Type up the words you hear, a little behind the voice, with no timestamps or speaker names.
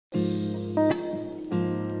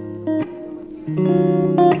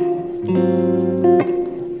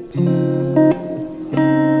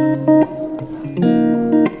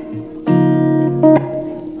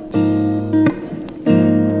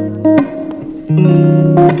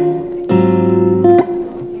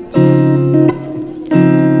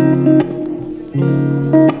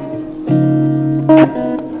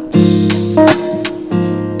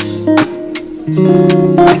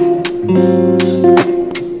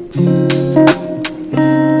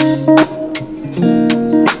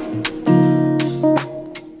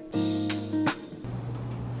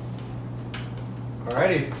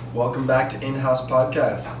Alrighty, welcome back to In-House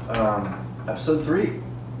Podcast, episode 3.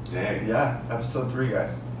 Dang. Yeah, episode 3,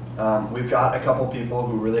 guys. We've got a couple people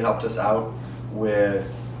who really helped us out with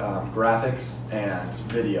graphics and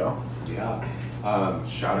video. Yeah.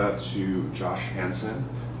 Shout out to Josh Hansen.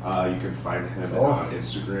 You can find him on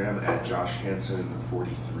Instagram at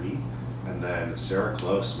JoshHansen43. And then Sarah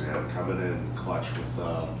Close, man, coming in clutch with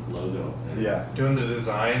the logo. Yeah. Doing the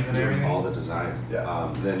designs and Doing everything? all the design.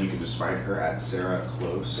 Yeah. Then you can just find her at Sarah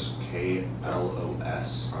Close,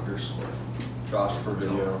 KLOS_. Josh for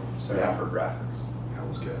video, Sarah Yeah. for graphics. That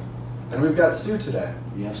was good. And we've got Stu today.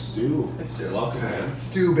 We have Stu. Hey, Stu. Welcome, man.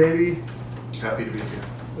 Stu, baby. Happy to be here.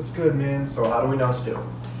 What's good, man? So how do we know Stu?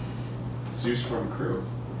 Stu's from Crew.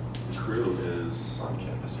 Crew is On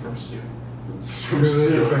campus from Stu. from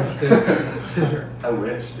Stu. I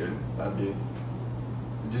wish, dude. That'd be...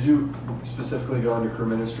 Did you specifically go into crew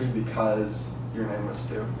ministry because your name was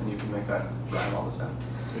Stu and you can make that rhyme all the time?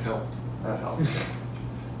 It helped. That helps.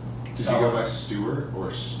 Did you go by Stewart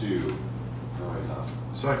or Stu growing up?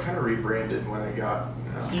 So I kind of rebranded when I got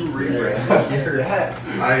You rebranded here. Yes.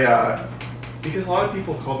 I because a lot of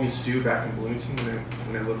people called me Stu back in Bloomington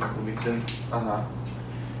when I lived in Bloomington. Uh-huh.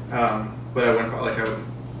 But I went by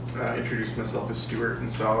I would introduce myself as Stuart,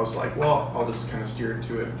 and so I was like, well, I'll just kind of steer it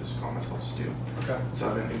to it and just call myself Stu. Okay. So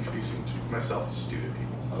I've been introducing myself as Stu to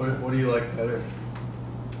people. What do you like better?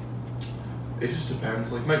 It just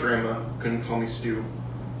depends. Like my grandma couldn't call me Stu.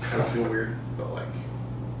 I don't feel weird, but like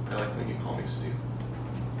I like when you call me Stu.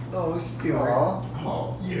 Oh, Stuart. Aw.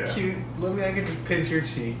 Oh. You Yeah. cute. Let me, I get to pinch your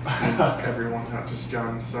cheeks. Everyone, not just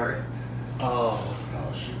John. Sorry, Oh.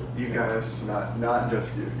 Oh, shoot. you guys. Not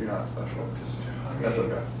just you. You're not special. Just that's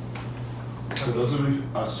okay. For those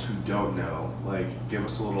of us who don't know, give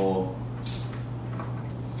us a little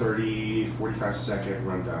 30, 45 second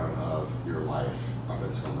rundown of your life up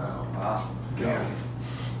until now. Wow. Damn.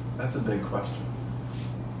 That's a big question.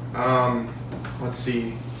 Let's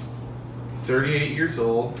see. 38 years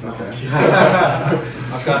old. No, I'm Okay. kidding.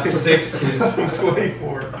 I've got 6 kids. I'm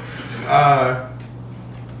 24.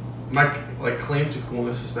 My claim to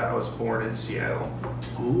coolness is that I was born in Seattle.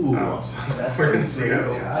 Ooh. So I was That's born in pretty sweet.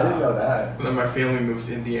 Seattle. I didn't know that. But then my family moved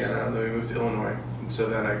to Indiana, and then we moved to Illinois. And so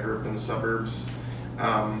then I grew up in the suburbs.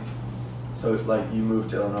 So it's like you moved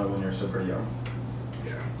to Illinois when you were still pretty young.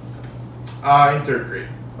 Yeah. In 3rd grade.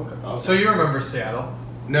 Okay. So you remember Seattle?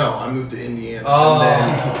 No, I moved to Indiana. Oh.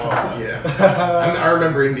 And then, yeah. I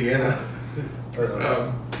remember Indiana. That's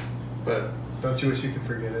nice. But Don't you wish you could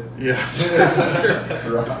forget it? yes.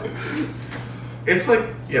 Right. It's like,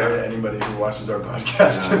 Sorry yeah. to anybody who watches our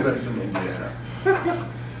podcast and lives in Indiana.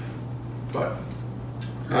 But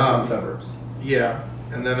You're in the suburbs. yeah,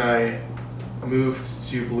 and then I moved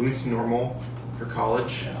to Bloomington Normal for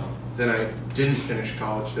college. Yeah. Then I didn't finish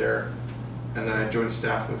college there, and then I joined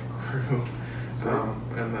staff with Crew,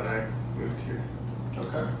 and then I moved here.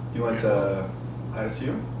 Okay. You went to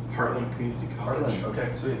ISU? Heartland Community College. Heartland. Okay,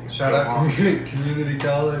 sweet. Shout out community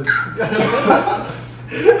college.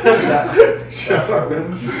 That's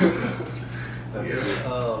Heartland. That's Yeah. sweet.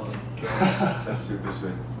 Oh my god. That's super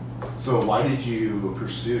sweet. So why did you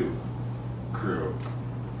pursue Crew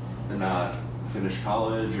and not finish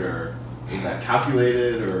college, or is that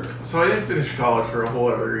calculated, or? So I didn't finish college for a whole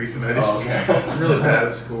other reason. I just I'm really bad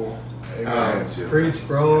at school. Too. Preach,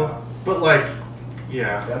 bro. But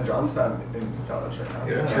yeah, Yeah, John's not in college right now.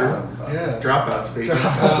 Yeah, He's true. not in college. Yeah. dropouts, baby.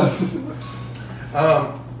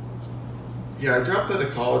 Yeah, I dropped out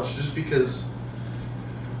of college just because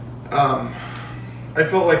I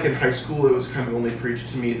felt like in high school it was kind of only preached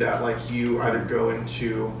to me that you either go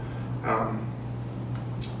into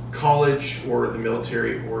college or the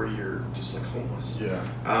military or you're just homeless.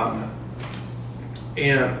 Yeah.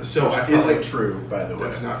 And so I felt Isn't like true, by the way.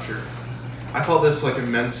 that's not true. I felt this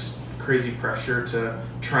immense crazy pressure to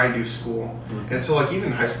try and do school. Mhm. And so even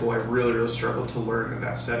in high school I really struggled to learn in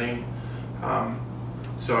that setting.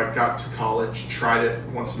 So I got to college, tried it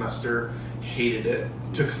one semester, hated it,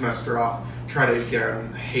 took a semester off, tried it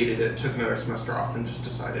again, hated it, took another semester off, then just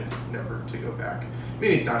decided never to go back.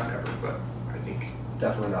 Maybe not never, but I think,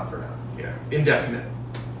 Definitely not for now. Yeah, indefinite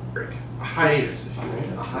break. A hiatus, if you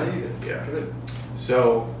will. A hiatus. Yeah. Good.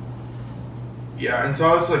 So, yeah, and so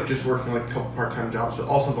I was like just working like a couple part-time jobs, but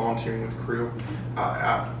also volunteering with Crew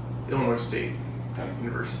at Illinois State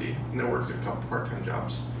University, and I worked at a couple part-time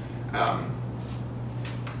jobs.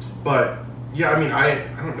 But yeah, I mean, I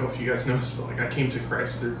don't know if you guys noticed, but like I came to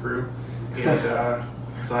Christ through Crew, and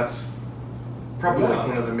so that's probably like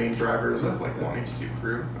one of the main drivers of like wanting to do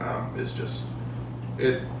Crew. Is just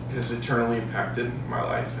it has eternally impacted my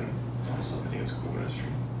life, and Awesome. I think it's a cool ministry.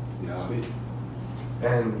 Yeah. Sweet.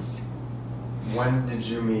 And when did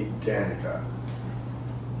you meet Danica?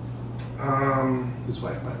 His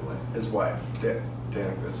wife, by the way. His wife.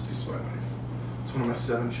 Danica's his wife. It's one of my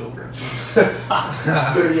 7 children.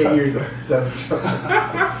 38 years old, 7 children.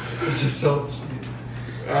 It's just so.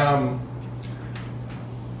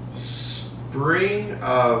 Spring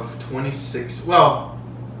of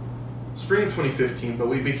 2015, but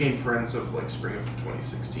we became friends of like spring of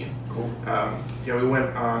 2016. Cool. Yeah, we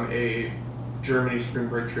went on a Germany spring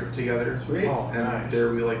break trip together. Sweet. Oh, And nice.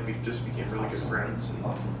 there we just became That's really awesome. good friends. And,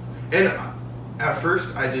 Awesome. and at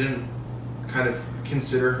first I didn't kind of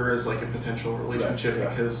consider her as like a potential relationship Right, yeah.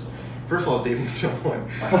 because first of all I was dating someone.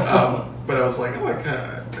 But I was like, oh,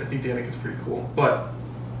 I think Danica's pretty cool. But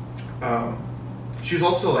she was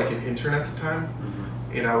also like an intern at the time,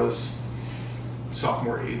 and I was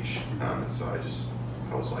sophomore age, and so I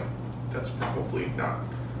was like, that's probably not a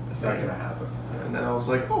Not thing. gonna happen. And then I was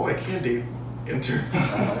like, oh, I can date interns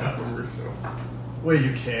and staff members, so Wait,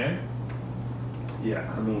 you can? Yeah,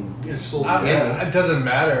 I mean, yeah, just a little It scandalous. doesn't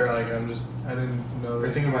matter. Like I didn't know. Are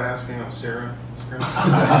you thinking about asking out Sarah?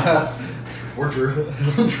 Or Drew?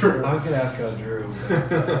 I was gonna ask out Drew.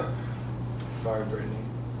 But, sorry, Brittany.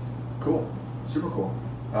 cool. Super cool.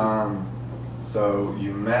 So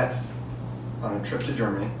you met on a trip to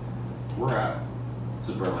Germany. We're at. Is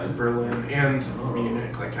it Berlin? Berlin and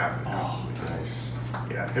Munich, like half and half. Oh, nice.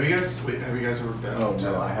 Yeah. Have you guys ever been? Oh to-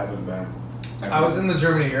 no, I haven't been. I was in the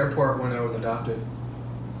Germany airport when I was adopted.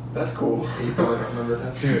 That's cool. You probably don't remember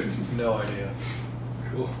that. Dude, no idea.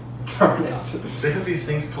 Cool. Darn it. They have these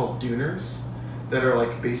things called Duners that are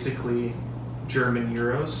like basically German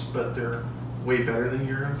euros, but they're way better than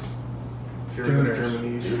euros. If you're in Duners.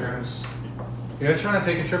 Germany, you should try 'em. You guys trying to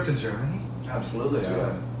take a trip to Germany? Absolutely. Let's do yeah.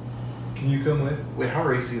 it. Can you come with? Wait, how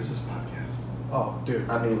racy is this podcast? Oh, dude.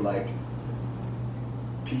 I mean, like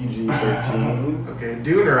PG-13. Okay,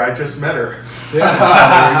 Duner, I just met her.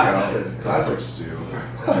 Yeah. There you go. Classic Stu.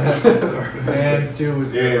 Sorry. And Stu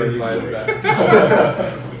was never he's invited late.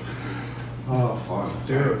 back. Oh, fun.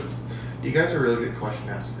 Dude. You guys are really good question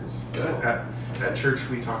askers. Good. At church,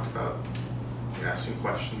 we talked about asking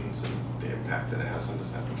questions and the impact that it has on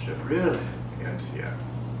discipleship. Really? And yeah,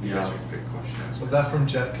 you Yeah. guys are good question askers. Was that from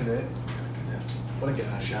Jeff Knitt? What a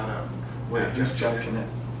guy. Shout out. Wait, Yeah, who's Jeff Knitt?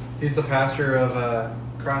 He's the pastor of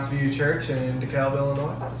Crossview Church in DeKalb,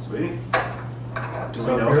 Illinois. Sweet. Do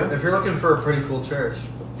So we know him? if you're looking for a pretty cool church,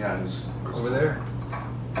 Yeah, it is. It's over cool. there.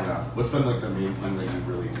 Yeah. What's been like the main thing that you've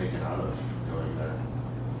really taken out of going there?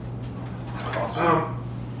 Awesome.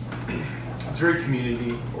 It's a very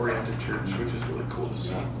community-oriented church, which is really cool to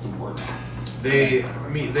see. Yeah, it's important. They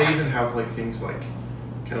even have like things like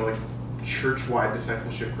kind of like church-wide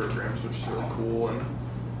discipleship programs, which is really cool, and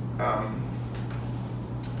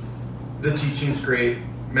the teaching's great.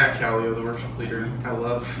 Matt Callio, the worship leader, I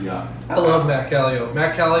love. Yeah. I love Matt Callio.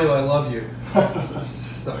 Matt Callio, I love you.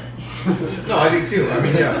 Sorry. No, I do too. I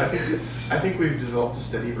mean, yeah, I think we've developed a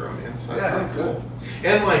steady romance. That's Yeah, really good. cool.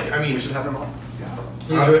 And like, I mean, We should have him on.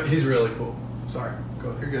 He's really cool. Sorry. Go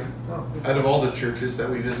ahead. You're good. Oh, Out of all the churches that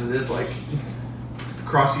we visited, like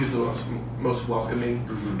Crossview is the most welcoming,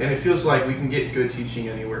 and it feels like we can get good teaching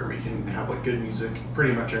anywhere. We can have like good music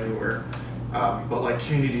pretty much anywhere, but like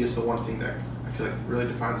community is the one thing that I feel like really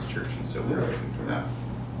defines the church, and so we're Yeah. looking for that.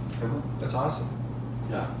 that's awesome.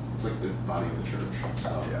 Yeah. It's like it's the body of the church.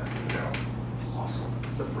 So Yeah. You know. it's awesome.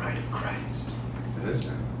 It's the bride of Christ. It is,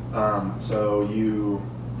 man.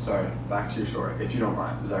 Sorry, back to your story, if you don't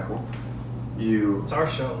mind. Is that cool? You It's our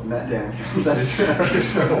show. met Danica. That's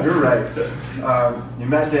true. You're right. You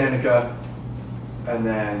met Danica, and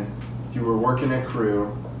then you were working at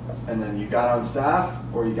Crew, and then you got on staff,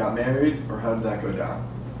 or you got married, or how did that go down?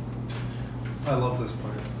 I love this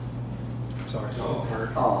part. Sorry. Oh,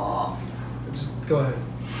 part. Aww. Just go ahead.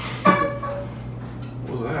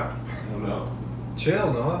 What was that? I don't know.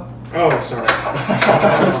 Chill, Noah. Oh, sorry.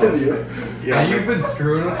 Yeah, you've been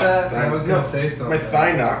screwing with that. I was gonna No, say something. My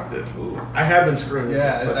thigh knocked it. Ooh. I have been screwing with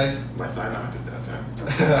Yeah, it, but I- my thigh knocked it that time.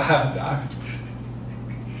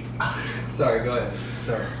 Sorry, go ahead.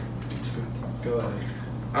 Sorry. Go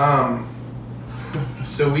ahead.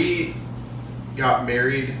 So we got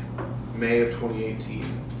married May of 2018.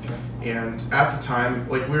 And at the time,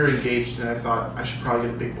 like, we were engaged, and I thought I should probably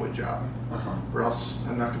get a big boy job, or else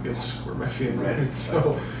I'm not gonna be able to support my family. Right.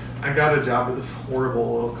 So I got a job at this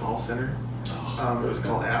horrible little call center. It was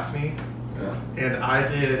called AFNI, and I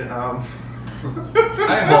did.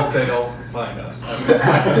 I hope they don't find us.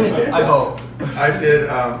 I hope. I did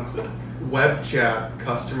web chat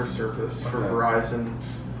customer service for Okay. Verizon,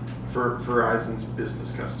 for Verizon's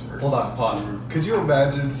business customers. Hold on, pause. Could you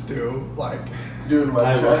imagine Stu, like, Doing I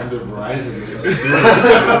web welcome chats. to Verizon. This is Yeah,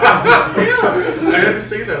 I had to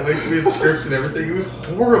say that. Like, we had scripts and everything. It was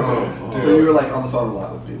horrible. So you were like on the phone a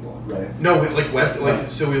lot with people, right? No, like web, like,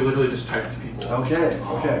 so we literally just typed to people. Okay,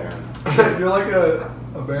 okay. you're like a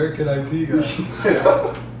American IT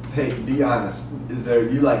guy. Hey, be honest. Is there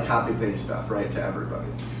you like copy paste stuff, right, to everybody?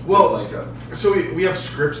 Well, It's like so we have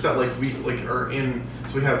scripts that like we like are in.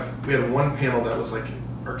 So we had one panel that was like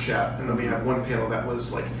our chat, and then we had one panel that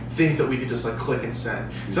was like things that we could just like click and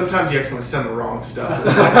send. Sometimes you accidentally send the wrong stuff.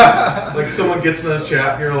 Like someone gets in the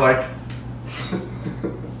chat and you're like,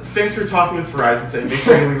 "Thanks for talking with Verizon today. Make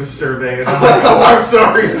sure you leave a survey." And I'm like, "Oh, I'm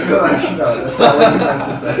sorry." no, that's not what you meant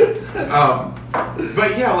to say.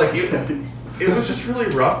 But yeah, like it was just really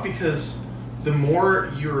rough because the more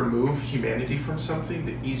you remove humanity from something,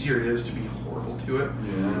 the easier it is to be horrible to it.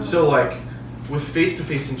 Yeah. So like with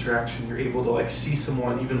face-to-face interaction, you're able to like see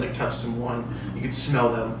someone, even like touch someone. You can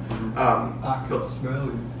smell them. I could But, smell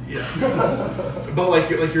you. yeah. But like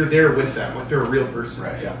you're there with them, like they're a real person.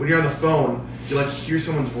 Right. Yeah. When you're on the phone, you like hear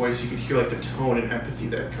someone's voice. You can hear like the tone and empathy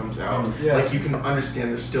that comes out. Yeah. Like you can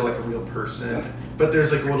understand they're still like a real person, but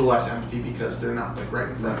there's like a little less empathy because they're not like right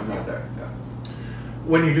in front of you. Not there. Yeah.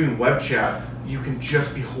 When you're doing web chat, you can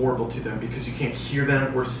just be horrible to them because you can't hear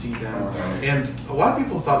them or see them. And a lot of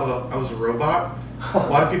people thought I was a robot. A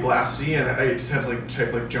lot of people asked me, and I just had to like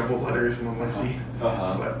type like jumbled letters and I'm like, see.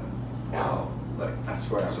 But Wow. Like I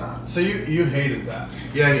swear I'm not. So you hated that.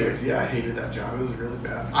 yeah, anyways, yeah, I hated that job. It was really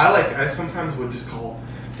bad. I sometimes would just call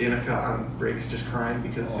Danica on breaks just crying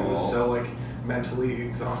because it was so like mentally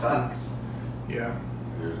exhausting. Sucks. Yeah.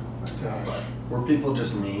 Weird. But were people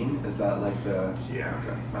just mean? Is that like the? Yeah.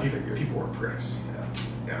 Okay, I figured. People were pricks.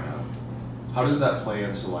 Yeah. Yeah. How does that play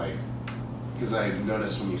into like? Because I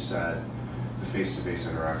noticed when you said the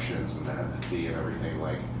face-to-face interactions and the empathy and everything,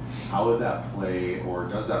 like, how would that play, or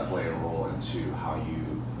does that play a role into how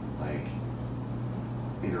you like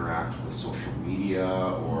interact with social media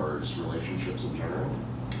or just relationships in general?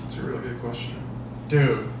 It's a really good question.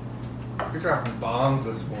 Dude, you're dropping bombs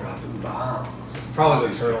this morning. Dropping bombs. Probably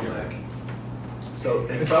the turtleneck. So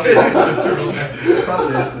it probably is the turtleneck. It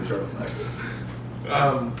probably is the turtleneck.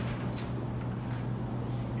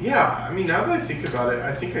 Yeah, I mean, now that I think about it,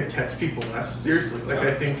 I think I text people less. Seriously, like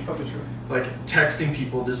I think Probably true. like texting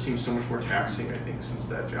people just seems so much more taxing. I think since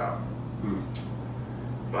that job,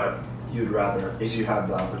 but You'd rather, if you have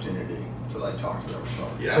the opportunity to like talk to them on the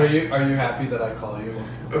phone. yeah. So are you happy that I call you?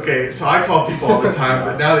 Okay, so I call people all the time,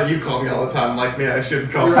 but now that you call me all the time, I'm like, man, I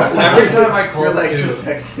should call. You're people. Every time I call You're like Stu, just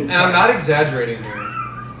texting. and I'm not exaggerating here.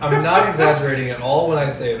 I'm not exaggerating at all when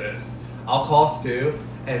I say this. I'll call Stu,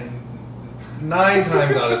 and 9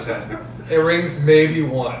 times out of 10, it rings maybe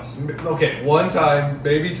once. Okay, one time,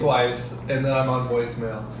 maybe twice, and then I'm on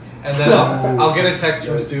voicemail. And then I'll get a text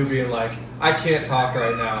from Stu being like, I can't talk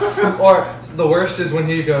right now. Or the worst is when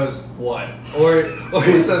he goes, what? Or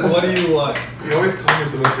he says, what do you want? You always call me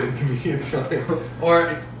at the most inconvenient times.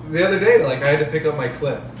 Or the other day, like, I had to pick up my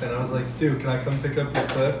clip, and I was like, Stu, can I come pick up your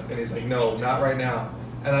clip? And he's like, no, not right now.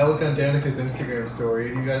 And I look on Danica's Instagram story,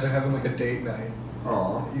 and you guys are having like a date night.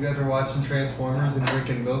 Aw. You guys are watching Transformers and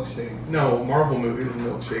drinking milkshakes. No, Marvel movies and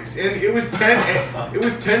milkshakes, and it was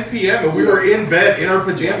 10 p.m. and we were in bed in our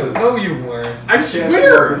pajamas. No, you weren't. I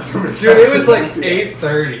swear. Dude, it was like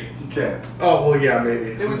 8:30. You can't. Oh well, yeah,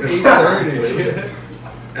 maybe. It was 8:30.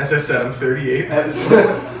 As I said, I'm 38.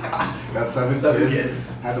 Got 7 7 kids.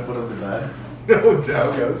 kids. Had to put them to bed. No That's how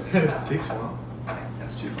it doubt. goes. Takes a while.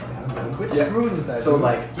 That's too funny. Quit Yeah. screwing with that. So dude.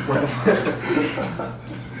 like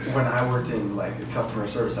when I worked in like customer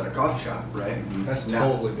service at a coffee shop, right? That's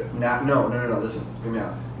Now- totally different. Now, no. Listen, hear me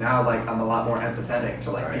out. Now, like I'm a lot more empathetic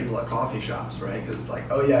to like Right. people at coffee shops, right? Because it's like,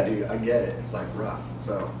 oh yeah, dude, I get it. It's like rough.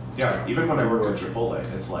 So Yeah, even when I worked at Chipotle,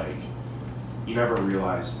 it's like you never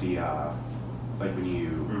realize the like when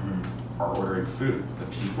you are ordering food, the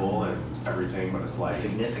people and everything, but it's like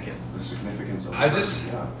significance. the significance of the I person, just-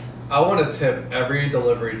 yeah. I want to tip every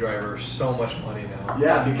delivery driver so much money now.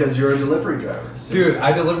 Yeah, because you're a delivery driver. So- Dude,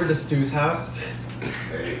 I delivered to Stu's house.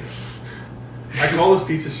 Hey, I call this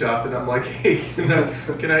pizza shop and I'm like, hey,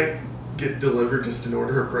 can I get delivered just in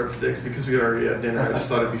order of breadsticks because we had already had dinner. I just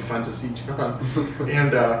thought it'd be fun to see John.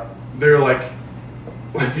 And they're like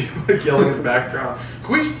yelling in the background.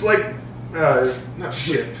 Can we not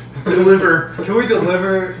ship, deliver Can we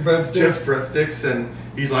deliver breadsticks? just breadsticks? And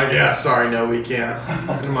he's like, yeah, sorry, no, we can't. And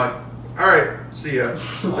I'm like, all right, see ya.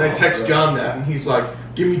 And I text John that, and he's like,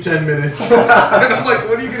 give me 10 minutes. And I'm like,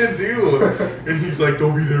 what are you gonna do? And he's like,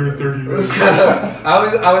 don't be there in 30 minutes.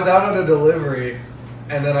 I was out on a delivery,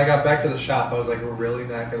 and then I got back to the shop. I was like, we're really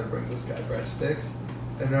not gonna bring this guy breadsticks?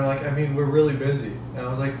 And they're like, I mean, we're really busy. And I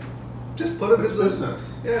was like, just put him It's in the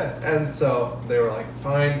business. Yeah. And so they were like,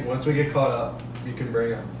 fine. Once we get caught up, you can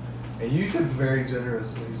bring them. And you tipped very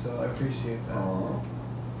generously, so I appreciate that. Aw.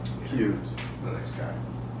 Cute. What a nice guy.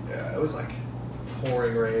 Yeah, it was like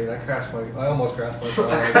pouring rain. I almost crashed my car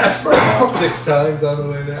like Crashed my car. 6 times on the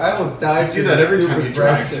way there. I almost died. You do from that the every time stupid you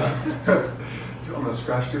drive. breadsticks. You almost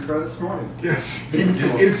crashed your car this morning. Yes, Into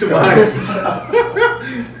into him.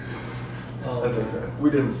 mine. Oh, That's man. okay. We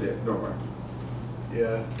didn't see it. Don't worry.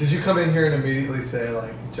 Yeah. Did you come in here and immediately say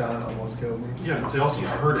like John almost killed me? Yeah, but they also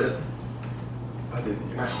heard it. I didn't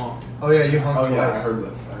hear My it. honk. Oh yeah, you honked Oh twice. yeah, I heard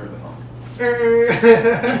the honk. You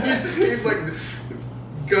just keep like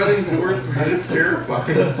gunning towards me. It's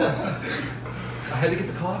terrifying. I had to get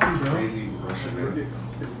the coffee, bro. Crazy Russian man.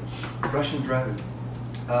 Russian driving.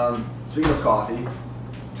 Speaking of coffee,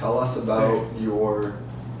 tell us about your,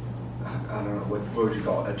 I don't know, what would you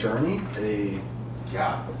call it? A journey?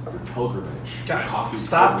 Yeah, your pilgrimage. Guys, Coffee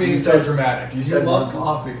stop being You so said- dramatic. you You said love once-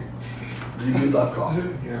 coffee. You do love coffee.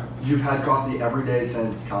 Yeah. You've had coffee every day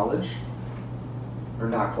since college? Or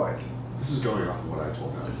not quite? This is going off of what I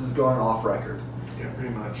told him. This is going off record. Yeah, pretty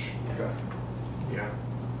much. Okay. Yeah.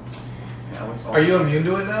 Now it's Are you immune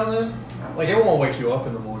to it now then? Like it won't wake you up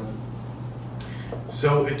in the morning.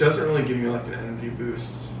 So it doesn't really give me like an energy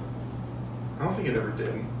boost. I don't think it ever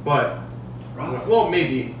did. But Rough. well,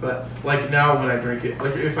 maybe. But like now when I drink it,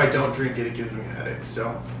 like if I don't drink it, it gives me a headache.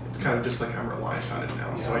 So it's kind of just like I'm reliant on it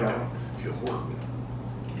now, so I Yeah. don't feel horrible,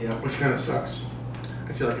 Yeah. which kind of sucks.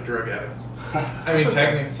 I feel like a drug addict. I mean,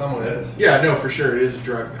 technically, someone is. Yeah, no, for sure, it is a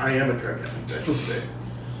drug. I am a drug addict, I should say.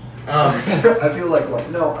 I feel like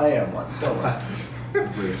one. No, I am one. Don't worry.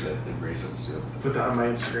 Embrace it, Stu. Put that on my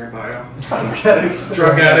Instagram bio. I'm kidding.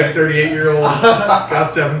 Drug addict, 38-year-old,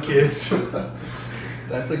 got 7 kids.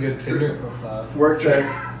 That's a good Tinder profile. Works at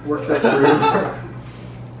Crew.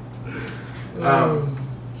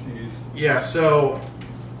 Jeez. Yeah, so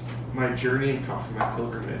my journey in coffee, my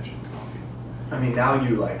pilgrimage in coffee. I mean, now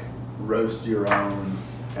you like roast your own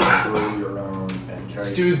and brew your own and carry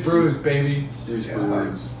Stew's Brews, baby. Stew's Yeah,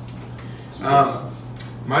 brews. Some good stuff.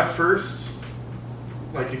 My first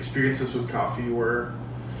like experiences with coffee were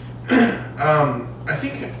I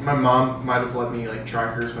think my mom might have let me like try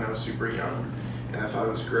hers when I was super young, and I thought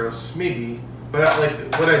it was gross, maybe. But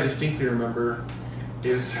what I distinctly remember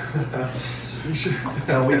is you should.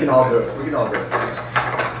 No, we can all do it. We can all do it.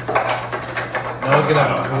 Noah's gonna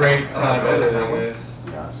have a great time Oh, editing that one? this.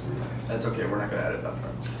 Yeah, it's really nice. That's okay. We're not gonna edit that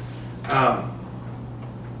part.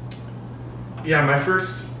 Yeah, my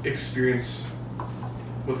first experience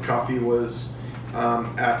with coffee was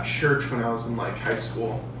at church when I was in like high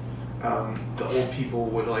school. The old people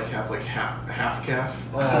would like have like half calf,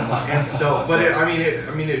 and so, but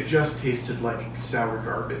it just tasted like sour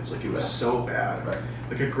garbage. Like it was so bad, Right.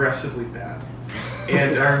 like aggressively bad.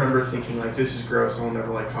 And I remember thinking like, this is gross. I'll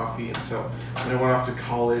never like coffee. And so when I went off to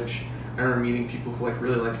college, I remember meeting people who like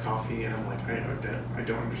really liked coffee, and I'm like, I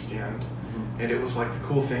don't understand. And it was like the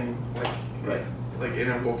cool thing, like Right. like and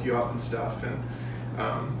it woke you up and stuff, and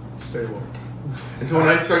Stay woke. and so when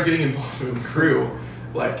I started getting involved in Crew,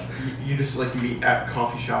 like you just like meet at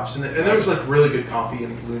coffee shops, and there was like really good coffee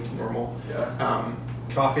in Bloomington Normal. Yeah.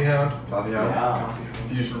 Coffee Hound. Coffee House. Coffee.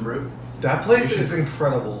 Fusion brew. That place is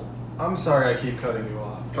incredible. I'm sorry I keep cutting you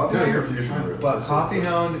off. Coffee No, House you're or Fusion fine. brew. But Coffee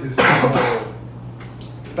Hound is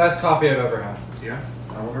the best coffee I've ever had. Yeah,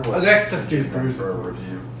 I wonder what. Next to Stew's Stew's Brews. for a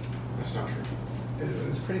review. that's not true. It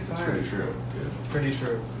was pretty It's fire. pretty true. Pretty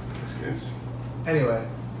true. It's Anyway,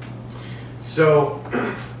 so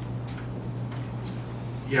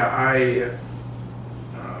yeah,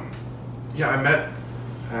 I met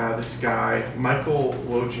this guy, Michael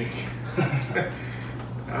Wojcik.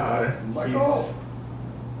 Michael?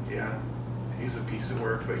 He's a piece of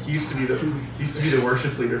work, but he used to be the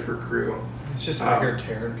worship leader for Crew. it's just out here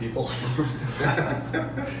tearing people.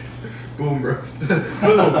 Boom roast.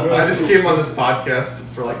 I just came on this podcast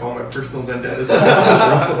for like all my personal vendettas.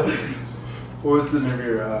 What was the name of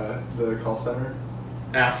your the call center?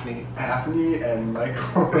 Afni, Daphne and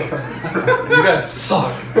Michael. You guys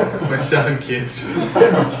suck. my 7 kids.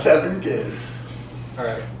 And 7 kids. All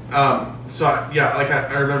right. So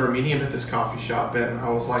I remember meeting him at this coffee shop, and I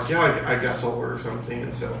was like, yeah, I guess I'll order something.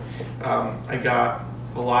 And so I got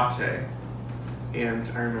a latte, and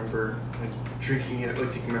I remember like drinking it,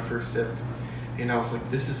 like taking my first sip, and I was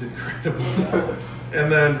like, this is incredible. And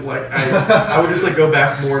then like I would just like go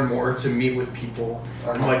back more and more to meet with people.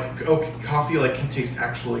 I'm like, okay, coffee like can taste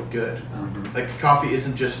actually good. Mm-hmm. Like coffee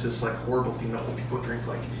isn't just this like horrible thing that people drink.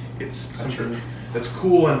 Like it's something that's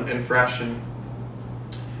cool and fresh and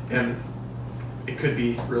it could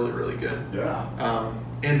be really, really good. Yeah.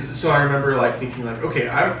 And so I remember like thinking like, okay,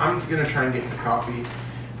 I'm gonna try and get into coffee.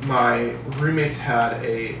 My roommates had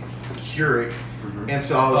a Keurig, and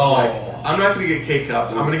so I was like, I'm not gonna get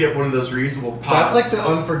K-Cups. I'm gonna get one of those reusable pots. That's like the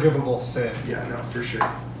unforgivable sin. Yeah, no, for sure.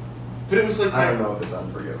 But it was like I don't know if it's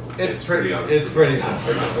unforgivable. It's pretty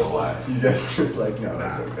unforgivable. You guys just like, no,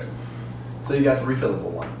 that's okay. So you got the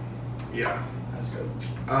refillable one. Yeah. That's good.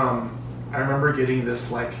 I remember getting this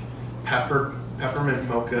like peppermint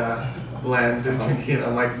mocha blend and drinking it.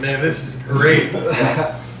 I'm like, man, this is great.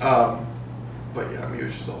 But yeah, I mean, it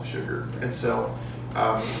was just all sugar. And so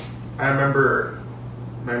I remember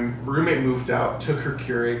my roommate moved out, took her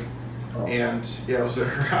Keurig, and yeah, it was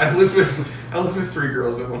I lived with 3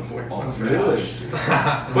 girls at one point. Fun fact. Really?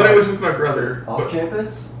 But it was with my brother. Off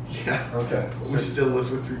campus? Yeah. Okay. We still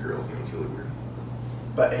lived with 3 girls, and it was really weird.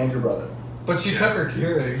 But and your brother. But she took her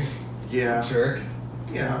Keurig. Yeah. Jerk.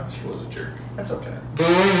 Yeah, she was a jerk. That's okay.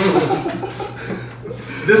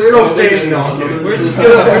 This girl stayed. No, I'm kidding. We're just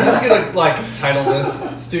gonna like title this.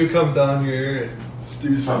 Stu comes on here and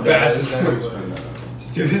Stu's bashes everyone.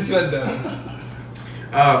 Stu's Vendettes.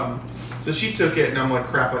 So she took it, and I'm like,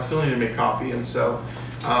 crap, I still need to make coffee, and so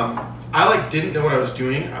I like didn't know what I was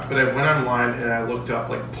doing, but I went online and I looked up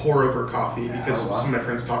like pour over coffee because some of my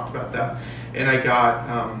friends talked about that, and I got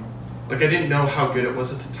like I didn't know how good it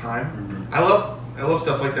was at the time. I love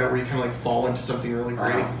stuff like that where you kind of like fall into something really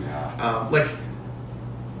great.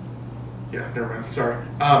 Yeah, never mind. Sorry.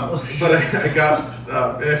 But I got,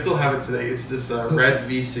 and I still have it today. It's this red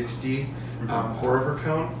V60 pour over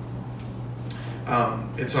cone.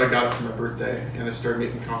 And so I got it for my birthday, and I started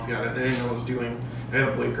making coffee out of it. And I didn't know what I was doing. I had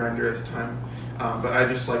a blade grinder at the time, but I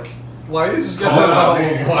just like. Why you just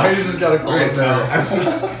gotta close down? I'm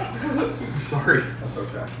sorry. That's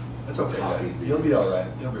okay. That's okay, guys. You'll be all right.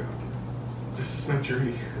 You'll be okay. This is my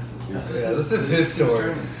journey. This This is his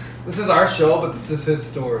story. This is our show, but this is his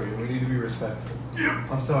story. We need to be respectful.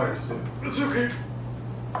 Yep. I'm sorry, Stu. It's okay.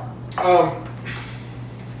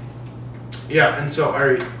 Yeah, and so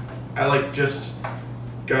I like just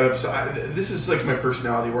got obsessed. This is like my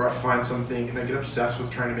personality where I find something and I get obsessed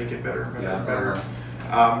with trying to make it better and better and better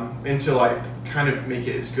until I kind of make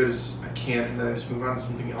it as good as I can, and then I just move on to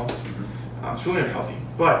something else. It's really unhealthy,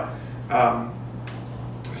 but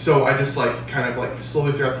so I just like kind of like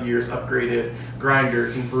slowly throughout the years upgraded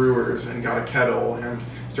grinders and brewers and got a kettle and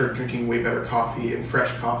started drinking way better coffee and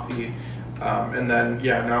fresh coffee, and then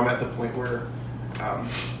now I'm at the point where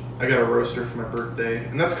I got a roaster for my birthday,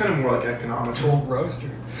 and that's kind of more like economical. Roaster.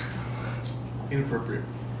 Inappropriate.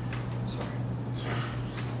 Sorry. It's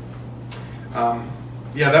fine.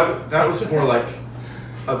 That was more like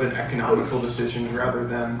of an economical decision rather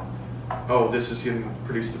than, oh, this is going to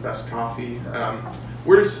produce the best coffee.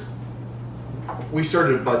 We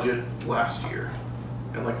started a budget last year,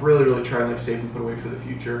 and like really, really trying to like save and put away for the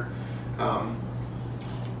future.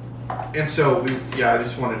 And so I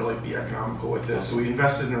just wanted to like be economical with this. So we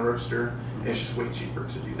invested in a roaster, and it's just way cheaper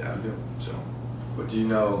to do that. So. But do you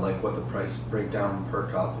know like what the price breakdown per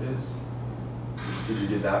cup is? Did you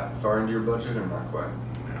get that far into your budget or not quite?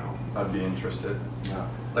 No. I'd be interested. Yeah.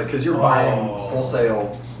 Like, cause you're buying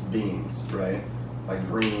wholesale beans, right? Like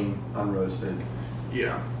green, unroasted.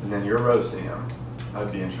 Yeah. And then you're roasting them.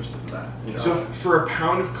 I'd be interested in that. You know? So for a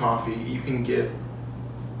pound of coffee, you can get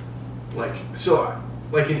like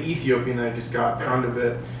in Ethiopian that I just got, a pound of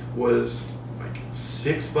it was like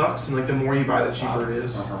 $6, and like the more you buy, the cheaper it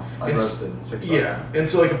is. Unroasted, $6. Yeah, and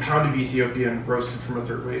so like a pound of Ethiopian roasted from a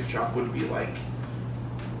third wave shop would be like,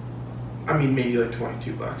 I mean maybe like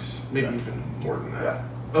 $22, maybe even more than that.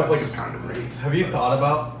 Yeah. Of like a pound of it. Have you thought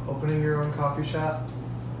about opening your own coffee shop?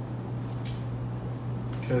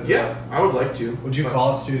 Yeah, I would like to. Would you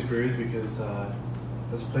call it Stu's Brews? Because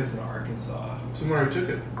there's a place in Arkansas. Someone already took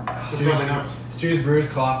it. So Stu's, probably not. Stu's Brews,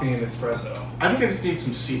 coffee, and espresso. I think I just need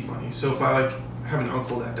some seed money. So if I like have an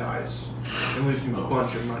uncle that dies and leaves me a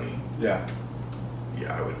bunch of money, yeah,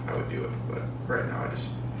 I would do it. But right now we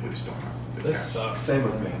just don't have the This cash. sucks. same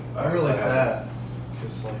with me. I'm really sad.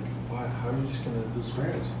 Because like, why? How are you just gonna? This is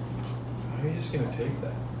great. How are you just gonna take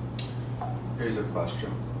that? Here's a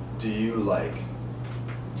question: do you like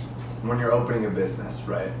when you're opening a business,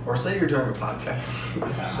 right? Or say you're doing a podcast.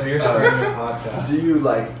 So you're starting a podcast. Do you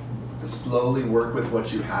like slowly work with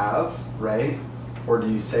what you have, right? Or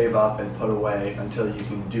do you save up and put away until you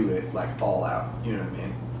can do it like all out? You know what I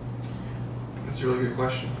mean? That's a really good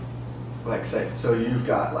question. Like say, so you've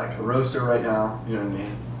got like a roaster right now. You know what I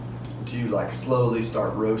mean? Do you like slowly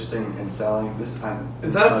start roasting and selling? This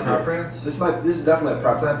Is that a preference? This is definitely a Is that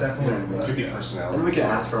preference. definitely- you know what I It could mean? be personality. And we can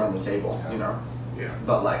ask around the table, you know. Yeah.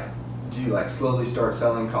 But like, do you like slowly start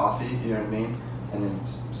selling coffee? You know what I mean? And then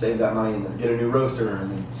save that money and then get a new roaster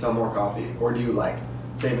and then sell more coffee, or do you like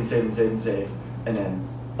save and save and save and save and then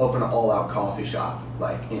open an all-out coffee shop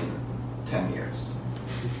like in 10 years?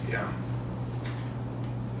 Yeah.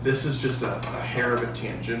 This is just a hair of a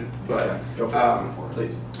tangent, but Okay, go for it.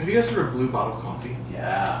 Please. have you guys heard of Blue Bottle Coffee?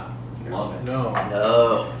 Yeah. Love it. No.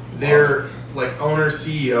 No. Their like owner,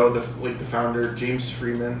 CEO, the founder, James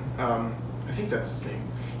Freeman. I think that's his name.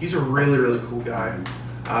 He's a really really cool guy,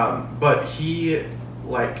 but he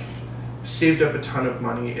like saved up a ton of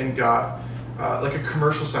money and got like a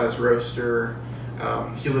commercial sized roaster.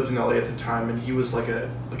 He lived in LA at the time, and he was like a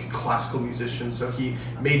classical musician. So he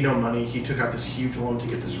made no money. He took out this huge loan to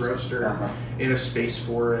get this roaster Uh-huh. in a space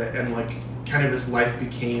for it, and like kind of his life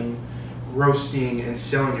became roasting and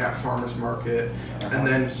selling at farmers market. And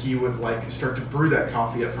then he would like start to brew that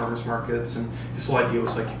coffee at farmers markets, and his whole idea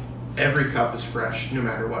was like every cup is fresh no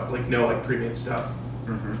matter what, like no like pre-made stuff.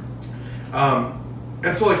 Mm-hmm.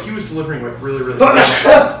 And so like he was delivering like really really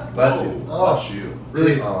Bless you. Bless you.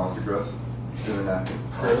 really Oh, is it gross? Doing a napkin.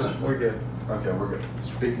 We're good. Okay, we're good.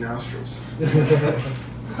 big nostrils.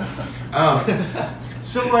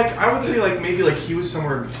 So like I would say like maybe like he was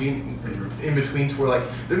somewhere in between to where like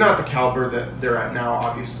they're not the caliber that they're at now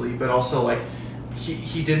obviously, but also like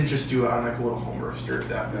he didn't just do it on like a little home roaster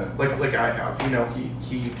that Yeah. like I have. You know,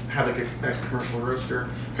 he had like a nice commercial roaster,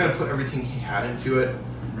 kind of put everything he had into it.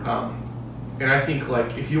 And I think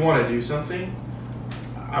like if you want to do something,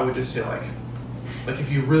 I would just say like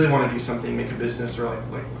if you really want to do something, make a business or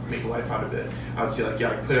like make a life out of it, I would say like yeah,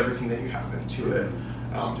 like put everything that you have into it.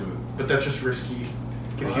 Just do it. But that's just risky.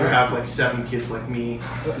 If you have like 7 kids like me,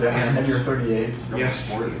 Yeah, and you're 38. You're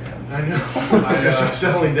Yes. almost 40, man. I know. I guess I'm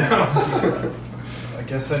settling down. I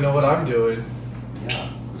guess I know what I'm doing. Yeah.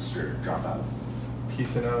 Mr. Dropout.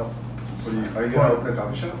 Piecing out. What are you gonna open a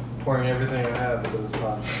coffee shop? Pouring everything I have into this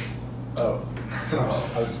pot. Oh.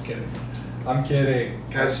 I'm just kidding. I'm kidding.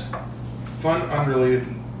 Guys, fun unrelated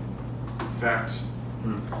fact.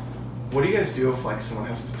 Hmm. What do you guys do if like someone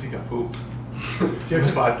has to take a poop? Do you have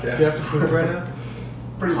to, podcast. do you have to poop right now?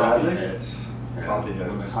 Pretty Coffee badly. hits. Coffee When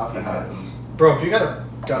hits. the coffee It happens. hits. Bro, if you gotta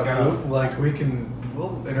Gotta- poop, like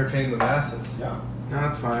we'll entertain the masses. Yeah. No,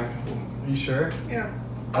 that's fine. Are you sure? Yeah.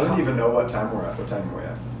 I don't even know what time we're at. What time are we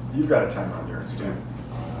at? You've got a timer on yours, too.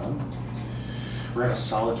 We're at a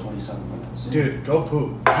solid 27 minutes. Dude, go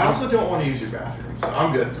poop. I also don't want to use your bathroom, so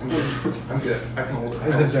I'm good. I'm good. I can hold it.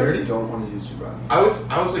 Is I it also dirty? Don't want to use your bathroom.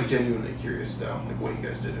 I was like genuinely curious though, like what you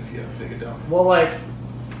guys did if you had to take a dump. Well, like,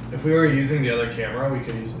 if we were using the other camera, we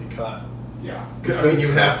could easily cut. Yeah. I mean, you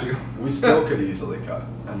would have to. We still could easily cut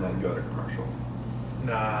and then go to commercial.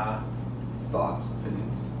 Nah. Thoughts,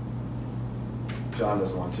 opinions? John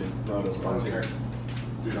doesn't want to. No, doesn't want Okay. to.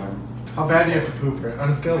 Dude, I'm. How bad do you have to poop, Brent? On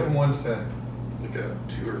a scale from 1 to 10. Like a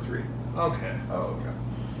 2 or 3. Okay. Oh, okay.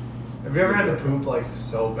 Have you ever had to poop, like,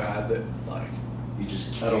 so bad that, like... You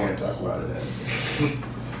just can't I don't want to talk hold about it it. in.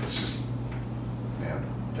 It's just, man.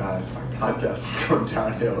 Guys, our podcast is going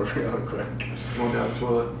downhill real quick. Going down the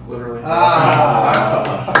toilet, literally.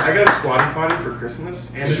 Ah. I got a squatty potty for Christmas,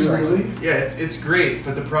 and Did it's you really? yeah, it's great.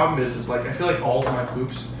 But the problem is like I feel like all of my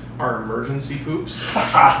poops are emergency poops,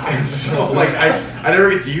 and so like I never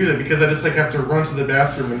get to use it because I just like have to run to the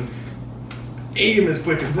bathroom and aim as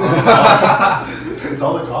quick as possible. It's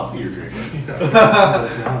all the coffee you're drinking. Yeah.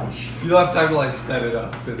 Oh my gosh. You don't have time to, like, set it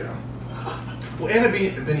up. Yeah. Well, and I've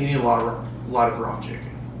been eating a lot of raw chicken.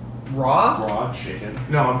 Raw? Raw chicken.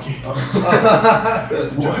 No, I'm kidding.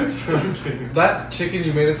 What? I'm kidding. That chicken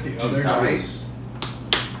you made us the other night? Calories.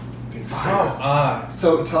 Come on.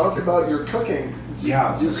 So tell us about your cooking.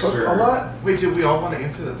 Yeah, Do you cook sure. a lot? Wait, did we all want to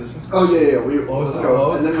answer the business question? Oh yeah, yeah. was Let's the- go, what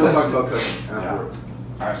was and then the we'll talk question? about cooking afterwards.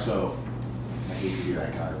 Alright, so I hate to be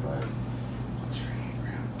that guy, but what's your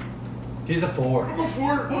Enneagram? He's a 4. I'm a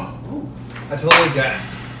 4. Oh, I totally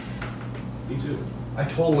guessed. me too. I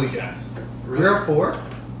totally guessed. Really? You're a 4?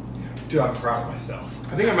 Dude, I'm proud of myself.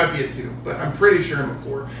 I think I might be a 2, but I'm pretty sure I'm a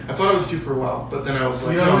 4. I thought I was 2 for a while, but then I was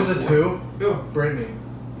like, You know no, who's I'm a 4. 2? Who? Brittany.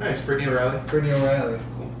 Nice, Brittany O'Reilly. Brittany O'Reilly.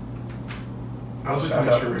 I was Shout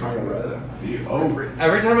not out sure we're talking Brittany about O'Reilly. that. Oh, Brittany.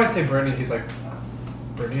 Every time I say Brittany, he's like,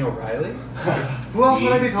 Brittany O'Reilly? Who else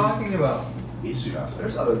would I be talking about? Isu does.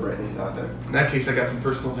 There's other Britneys out there. In that case, I got some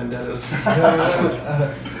personal vendettas. You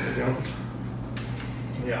know?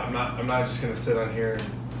 Yeah, I'm not just gonna sit on here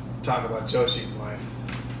and talk about Joshi's wife.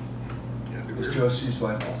 Is Joshi's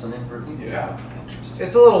wife also named Brittany? Yeah. Interesting.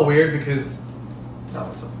 It's a little weird because,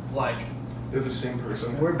 No, it's okay. like, They're the same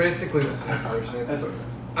person. we're basically the same person. That's okay.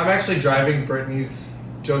 I'm actually driving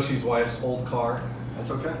Joshi's wife's old car.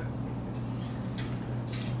 That's okay.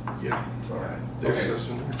 Yeah, It's alright. they're Okay. so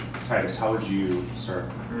similar. Titus, how would you start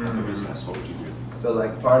a business? What would you do? So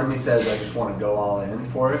like part of me says I just want to go all in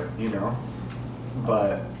for it, you know,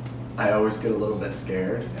 but I always get a little bit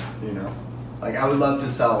scared, you know. Like I would love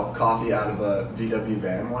to sell coffee out of a VW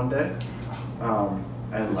van one day,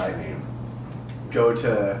 and like go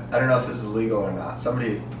to, I don't know if this is legal or not.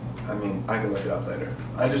 Somebody, I mean, I can look it up later.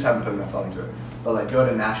 I just haven't put enough thought into it. But like go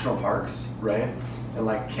to national parks, right, and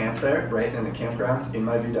like camp there, right, in a campground in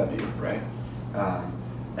my VW, right,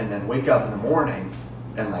 and then wake up in the morning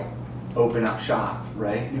and like open up shop,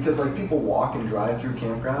 right? Because like people walk and drive through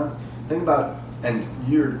campgrounds. Think about, and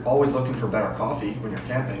you're always looking for better coffee when you're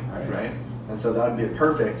camping, right? And so that would be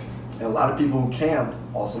perfect. And a lot of people who camp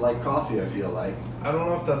also like coffee, I feel like. I don't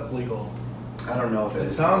know if that's legal. I don't know if it It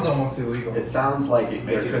is. sounds almost illegal. It sounds like there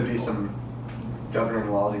Make it could be illegal. some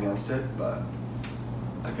governing laws against it, but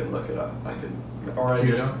I could look it up. I could, or I You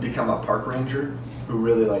just know? become a park ranger who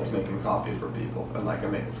really likes making coffee for people, and like I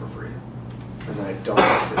make it for free, and then I don't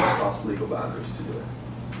have to cross legal boundaries to do it.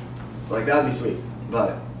 Like that'd be sweet,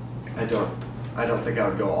 but I don't think I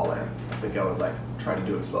would go all in. I think I would like try to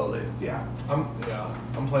do it slowly. Yeah.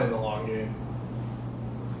 I'm playing the long game.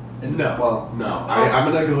 Is No. it? Well, no.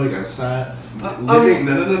 I'm gonna go against that. Um,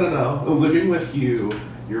 No. Living with you,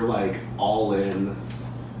 you're like all in.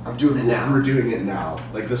 I'm doing it now. We're doing it now.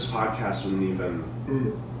 Like this podcast wouldn't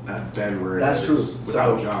even have been where it That's is true.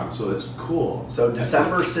 without So- John. So it's cool. So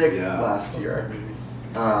December 6th Yeah. last year,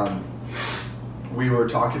 we were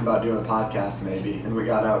talking about doing a podcast maybe, and we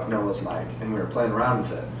got out Noah's mic, and we were playing around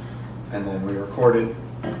with it. And then we recorded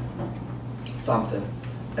something.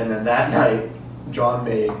 And then that night, John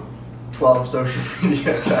made 12 social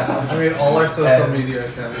media accounts. I mean, all our social And- media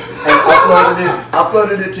accounts. And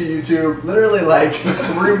uploaded it to YouTube literally like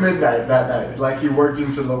through midnight that night. Like he worked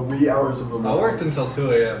into the wee hours of the morning. I worked until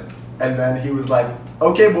 2 a.m. And then he was like,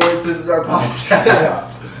 okay boys, this is our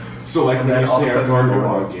podcast. So like And when then you all of a say I'm sudden going we're to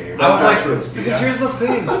doing long it. game. I was That's like, not it's because BS. here's the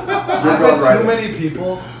thing. I've going had right too in. many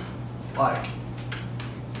people, like,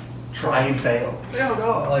 Try and fail. I don't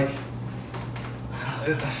know, like,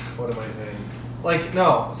 what am I saying? Like,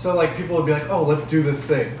 no, so like people would be like, oh, let's do this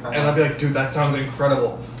thing. And I'd be like, dude, that sounds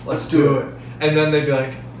incredible. Let's do it. And then they'd be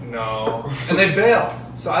like, no. And they'd bail.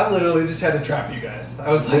 So I literally just had to trap you guys. I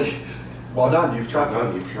was like, Well done, you've trapped Done,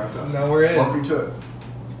 us. you've trapped us. now we're in. Welcome to it.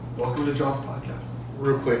 Welcome to John's podcast.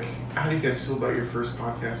 Real quick, how do you guys feel about your first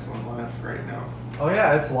podcast going live right now? Oh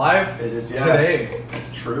yeah, it's live It is, yeah. today.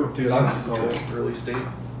 It's true. Dude, I'm It's so... still early state.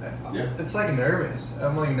 Yeah. It's like nervous.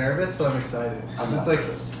 I'm like nervous, but I'm excited. I'm It's not like,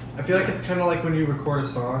 nervous. I feel like it's kind of like when you record a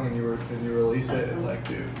song and you release it. It's like,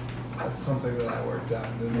 dude, that's something that I worked on.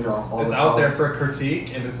 And You know, all it's the out there songs. for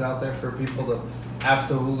critique, and it's out there for people to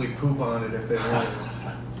absolutely poop on it if they want.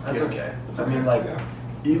 That's Yeah. okay. I mean, like, Yeah.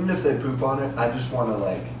 even if they poop on it, I just want to,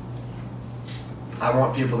 like, I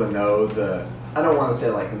want people to know I don't want to say,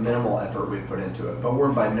 like, the minimal effort we put into it, but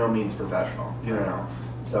we're by no means professional, you know?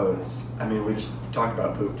 So we just talked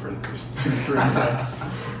about poop for 2-3 minutes,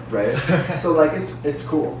 right? So, like, it's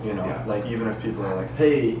cool, you know? Yeah. Like, even if people are like,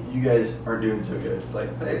 hey, you guys aren't doing so good, it's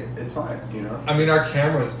like, hey, it's fine, you know? I mean, our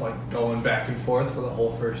camera's like going back and forth for the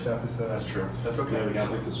whole first episode. That's true. That's Yeah, okay. we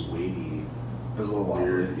got like this wavy, It was a little wobbly.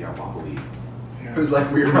 weird, wobbly. It was like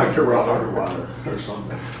we were We're underwater. or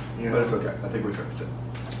something. Yeah. But it's okay. I think we fixed it.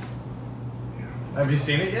 Have you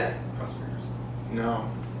seen it yet? Cross fingers.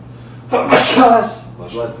 No. Oh my gosh!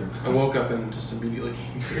 Bless Bless you. I woke up and just immediately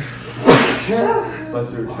came here.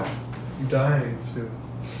 Bless you. Ken. I'm dying soon.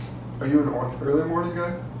 Are you an early morning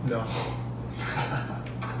guy? No.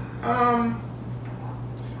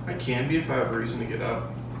 I can be if I have a reason to get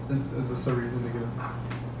up. Is this a reason to get up?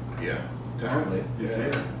 Yeah, Apparently. You see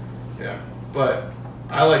it. Yeah, but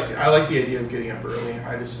I like the idea of getting up early.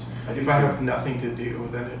 I do If I too. have nothing to do,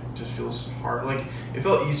 then it just feels hard. Like it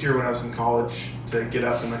felt easier when I was in college to get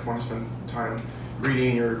up and like want to spend time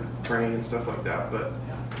reading or praying and stuff like that. But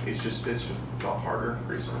it's felt harder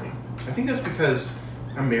recently. I think that's because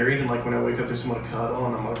I'm married and like when I wake up, there's someone to cuddle,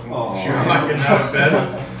 and I'm like, oh, Aw. shoot, I'm not getting out of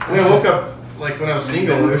bed. When I woke up, like when I was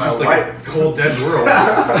single, it was just like a cold, dead world.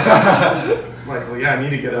 like, well, yeah, I need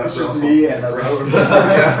to get up. It's or just else me I'll and a roast. roast.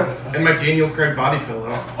 Yeah, and my Daniel Craig body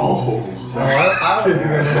pillow. Oh. So I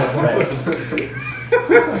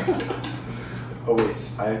Oh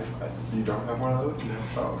wait, you don't have one of those? No.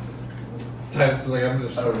 Oh. Titus is like, I'm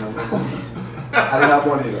just. I don't know. I don't have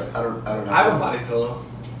one either. I don't have. I have a one. body pillow.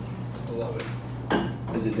 I love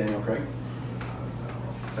it. Is it Daniel Craig?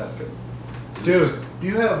 That's good. Dude,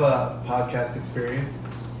 you have a podcast experience?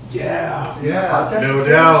 Yeah. Podcast No experience?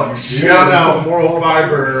 doubt. Shout out Moral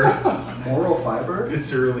Fiber. Moral fiber?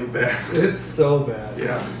 It's really bad. It's so bad.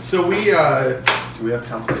 Yeah. So we, Do we have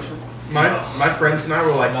competition? my friends and I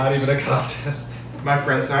were like, Not even a contest. my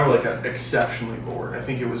friends and I were like exceptionally bored. I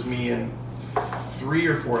think it was me and 3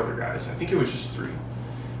 or 4 other guys. I think it was just 3.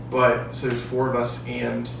 But so there's 4 of us,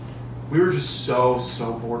 and we were just so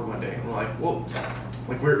bored one day. And we're like, well,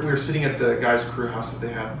 like we were sitting at the guys' crew house that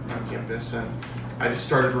they had on campus, and I just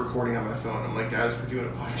started recording on my phone. I'm like, guys, we're doing a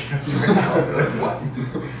podcast right now. And they're like, what?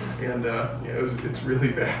 And yeah, it's really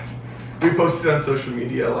bad. We posted on social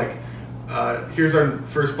media like, here's our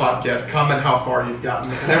first podcast. Comment how far you've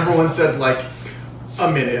gotten, and everyone said like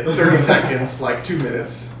a minute, 30 seconds, like 2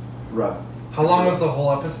 minutes, Rough. How long was the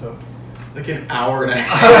whole episode? like an hour and a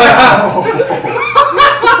half.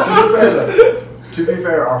 To be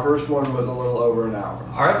fair, our first one was a little over an hour.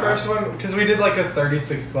 Our first one, because we did like a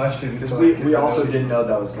 36 questions. Because so we also didn't know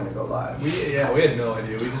that was going to go live. We had no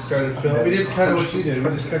idea. We just started filming. We did kind of what you did. We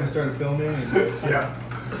just kind of started filming. And Yeah,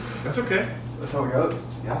 that's okay. That's how it goes.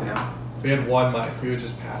 Yeah. We had one mic. We would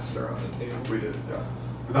just pass it around the table. We did, yeah.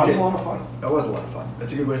 But that was a lot of fun. That was a lot of fun.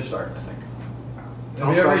 It's a good way to start, I think. Tell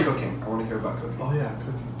Have us you about ever- cooking. I want to hear about cooking. Oh yeah,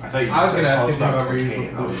 cooking. I thought you I just was said gonna tell ask us if you about ever used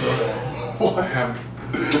cocaine. the I was blue like, soda.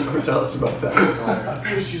 what? Tell us about that.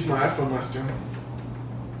 I just used my iPhone last time.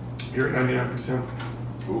 You're at 99%.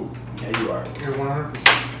 Ooh. Yeah, you are. You're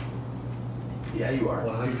 100%. Yeah, you are.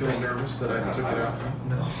 Do you feel nervous that I took it out?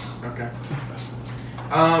 No. Okay.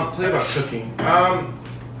 Tell you about cooking.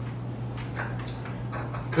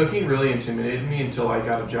 Cooking really intimidated me until I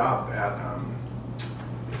got a job at,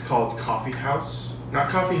 it's called Coffee House. Not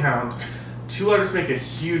Coffee Hound. 2 letters make a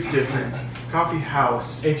huge difference. Coffee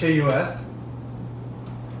House. HAUS?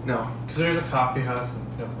 No. Because there's a coffee house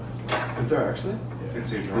in, never mind. Is there actually? In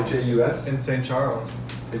St. Charles. H-A-U-S? in St. Charles.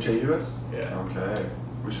 H-A-U-S? Yeah. Okay.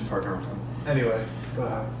 We should partner with them. Anyway, go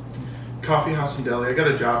ahead. Coffee House in Delhi. I got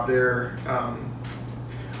a job there.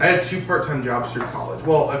 I had 2 part-time jobs through college.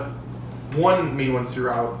 Well, one main one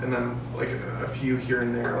throughout, and then like a few here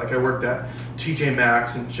and there. Like I worked at TJ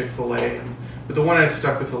Maxx and Chick-fil-A, but the one I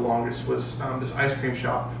stuck with the longest was this ice cream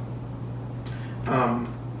shop,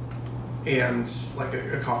 and like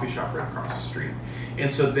a coffee shop right across the street.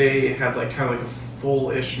 And so they had like kind of like a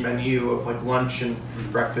full-ish menu of like lunch and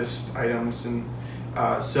breakfast items, and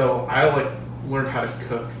so I like learned how to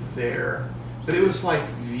cook there, but it was like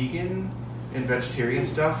vegan and vegetarian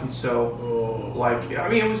stuff, and so like I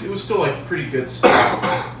mean it was still like pretty good stuff,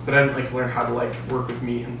 but I didn't like learn how to like work with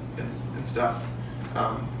meat and stuff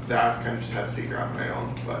that I've kind of just had to figure out on my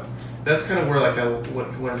own. But that's kind of where like I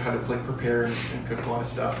learned how to like prepare and cook a lot of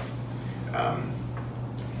stuff,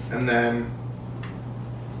 and then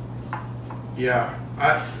yeah,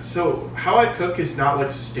 so how I cook is not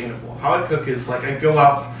like sustainable. How I cook is like I go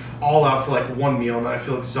out all out for like one meal and then I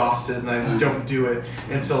feel exhausted and I just don't do it.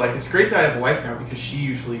 And so like it's great that I have a wife now because she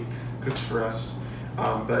usually cooks for us,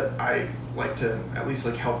 but I like to at least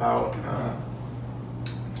like help out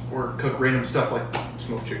or cook random stuff like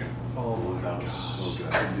smoked chicken. Oh my That god. was so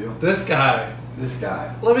good. Good deal. This guy, This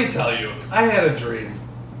guy. let me tell you, I had a dream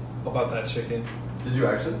about that chicken. Did you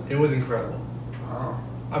actually? It was incredible. Oh.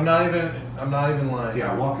 I'm not even lying.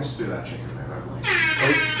 Yeah, walk us through that chicken, man. I'm like,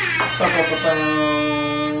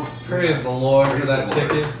 Praise the Lord for Praise that the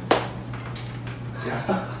Lord. chicken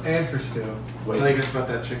Yeah. and for stew. Tell you guys about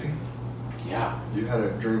that chicken. Yeah. You had a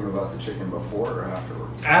dream about the chicken before or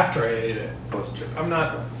afterwards? After I ate it. Post chicken. I'm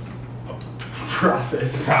not.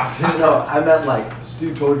 Profit. No, I meant like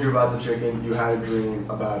Stu told you about the chicken, you had a dream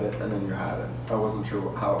about it, and then you had it. I wasn't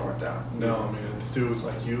sure how it went down. No, man. Stu was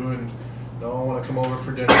like, you and no one want to come over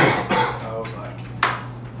for dinner. I was like,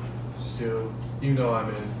 Stu, you know I'm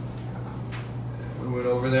in. We went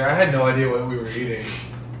over there. I had no idea what we were eating.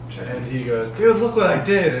 And he goes, dude, look what I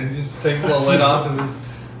did. And he just takes the lid off of his,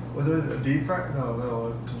 was it a deep fry?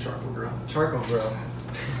 No, It's a charcoal grill. charcoal grill.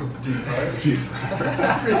 Deep fry? deep.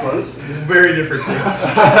 Pretty close. Very different things.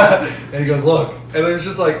 And he goes, look. And there's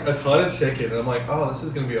just like a ton of chicken. And I'm like, oh, this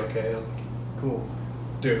is going to be okay. I'm like, cool.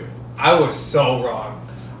 Dude, I was so wrong.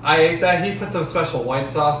 I ate that. He put some special white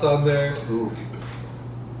sauce on there. Ooh.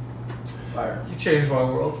 Fire. You changed my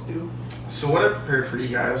world, Stu. So what I prepared for you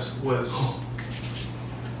guys was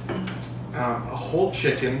a whole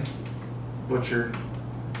chicken, butchered,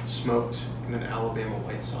 smoked in an Alabama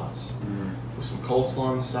white sauce with some coleslaw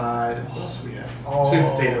on the side. What else do we have? Sweet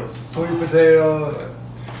potatoes. Sweet potato.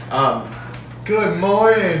 Good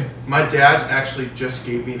morning. My dad actually just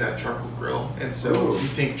gave me that charcoal grill, and so Ooh. you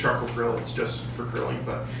think charcoal grill, it's just for grilling,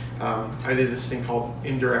 but I did this thing called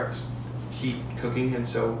indirect heat cooking, and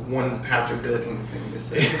so one half of it,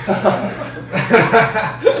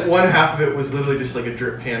 one half of it was literally just like a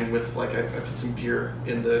drip pan with like I put some beer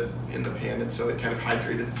in the pan, and so it kind of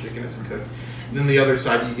hydrated the chicken as it cooked. And then the other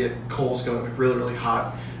side, you get coals going like really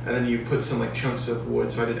hot, and then you put some like chunks of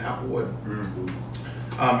wood. So I did apple wood.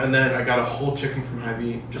 And then I got a whole chicken from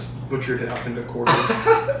Hy-Vee, just butchered it up into quarters.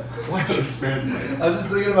 What this man's like? I was just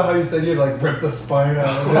thinking about how you said you'd like rip the spine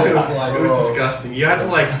out. It was disgusting. You had to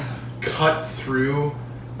like cut through,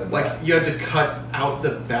 like you had to cut out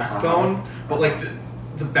the backbone, but like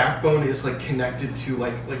the backbone is like connected to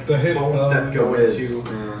like The hip bones bone, that go ribs. into.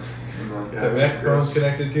 The neck bone's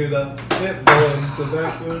connected to the hip bone. The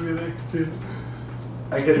back bone connected to.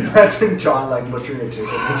 I can imagine John like butchering a chicken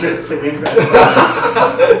and just singing that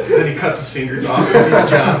song. Then he cuts his fingers off because he's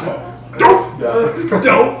John.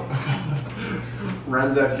 Don't.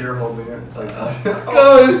 Ren's out here holding it. It's like,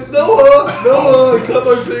 Guys, Noah, cut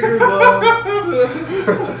my fingers off.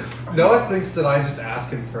 Noah thinks that I just ask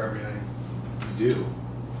him for everything. You do.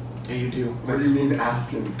 Yeah, you do. what do you mean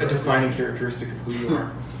asking for A defining characteristic of who you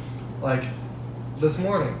are. Like, this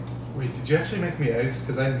morning. Wait, did you actually make me eggs?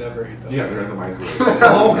 Because I never eat them. Yeah, they're in the microwave.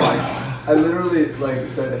 Oh my god. I literally like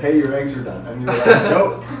said, "Hey, your eggs are done," and you were like,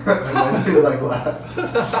 "Nope," and then you like laughed.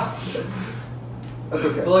 That's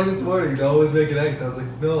okay. But like this morning, Noah was making eggs. I was like,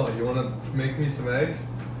 no, you want to make me some eggs?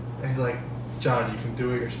 And he's like, John, you can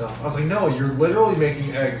do it yourself. I was like, no, you're literally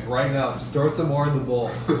making eggs right now. Just throw some more in the bowl.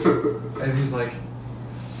 And he's like,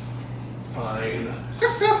 fine.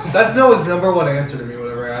 That's Noah's number one answer to me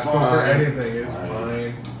whenever I ask him for anything is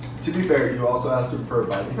fine. To be fair, you also asked him for a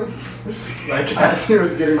vitamin. Like as he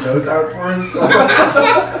was getting those out for him. So.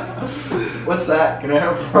 What's that? Can I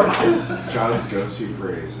have one? John's go-to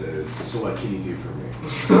phrase is, "So what can you do for me?"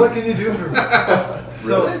 So what can you do for me?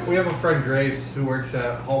 So Really? we have a friend, Grace, who works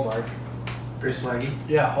at Hallmark. Grace Laggy.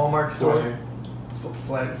 Yeah, Hallmark store.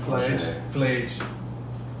 Flage. Flage.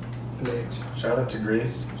 Shout out to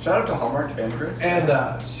Grace. Shout out to Hallmark and Grace. And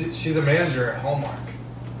she's a manager at Hallmark,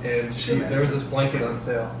 and there was this blanket on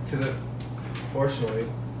sale because unfortunately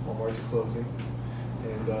Hallmark's closing,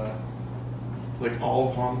 and Like all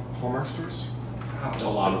of Hallmark stores? Wow, A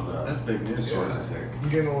lot of the that's big news. stores, I think. I'm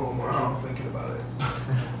getting a little emotional thinking about it.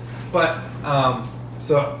 But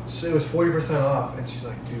so it was 40% off, and she's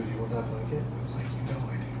like, "Dude, you want that blanket?" I was like, "You know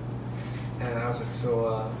I do." And I was like,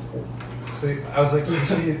 "So I was like,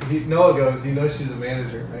 Noah goes, you know she's a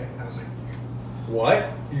manager, right?" And I was like, "What?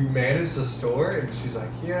 You manage the store?" And she's like,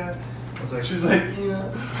 "Yeah." I was like, She's like,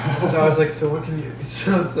 yeah. So I was like, "So what can you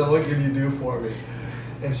what can you do for me?"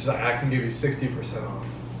 And she's like, "I can give you 60% off."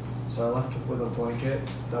 So I left with a blanket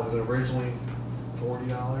that was originally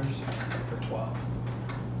 $40 for $12.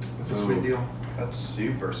 It's a sweet deal. That's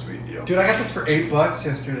super sweet deal. Dude, I got this for $8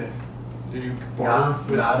 yesterday. Did you barter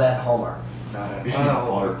with Not at Hallmark. Not at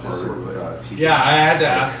Oh, just sort of like- TJ Yeah, I had to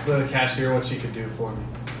Maxx. ask the cashier what she could do for me.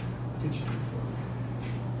 What could you do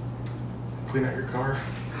clean out your car?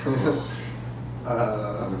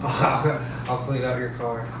 I'll clean out your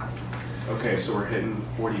car. Okay, so we're hitting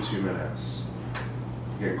 42 minutes.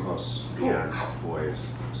 Getting close to the end,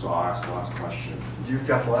 boys. So I'll ask the last question. You've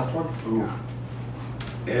got the last one? Ooh.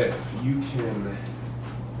 If you can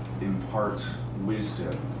impart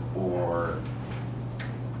wisdom or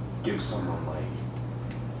give someone like,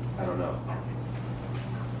 I don't know.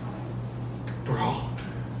 Bro.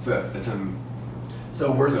 It's a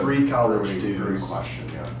So we're it's a three college brewing dudes, question,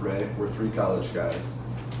 yeah. right? We're three college guys.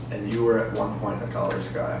 And you were at one point a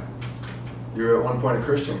college guy. You were at one point a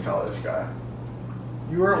Christian college guy.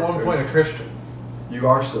 You were at one point a Christian. You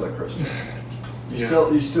are still a Christian.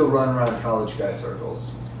 You still run around college guy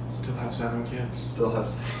circles. Still have 7 kids. Still have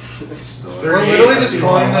Still- We're literally just That's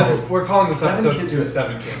calling awesome. this. We're calling this 7 episode kids to with-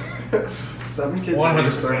 7 kids. 7 kids 100%.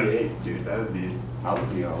 and 38, dude. That would be I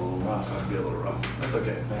would be a little rough. that'd be a little rough. That's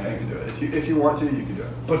okay. Hey. You can do it. If you want to, you can do it.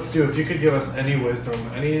 But Stu, if you could give us any wisdom,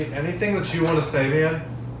 anything that you want to say, man,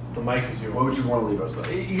 the mic is yours. What would you want to leave us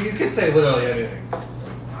with? You can say literally anything.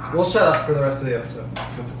 We'll shut up for the rest of the episode.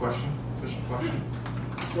 Is that the question? Official question?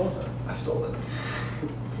 Let's go with it. I stole it.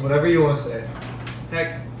 Whatever you want to say.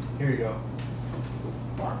 Heck, here you go.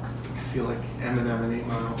 I feel like Eminem in 8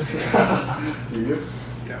 Mile. Do you?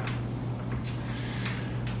 Yeah.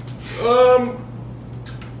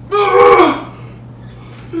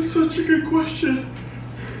 That's such a good question.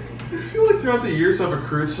 I feel like throughout the years I've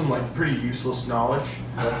accrued some like pretty useless knowledge.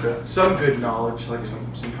 That's good. Some good knowledge, like some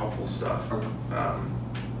helpful stuff. I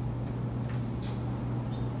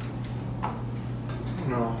don't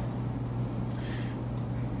know.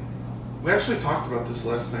 We actually talked about this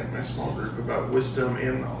last night in my small group about wisdom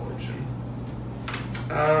and knowledge,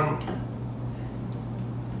 and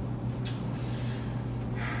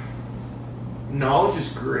knowledge is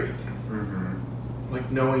great. Mm-hmm.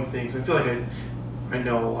 Like knowing things. I feel like I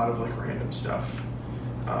know a lot of like random stuff.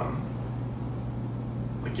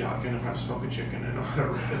 Like I know how to smoke a chicken. I know how to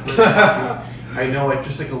roast coffee. I know like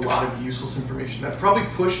just like a lot of useless information that's probably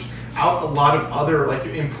pushed out a lot of other like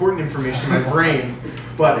important information in my brain.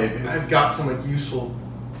 But I've got some like useful,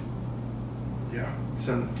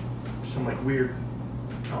 some like weird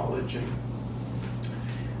knowledge, and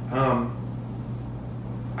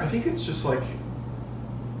I think it's just like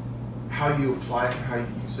how you apply it and how you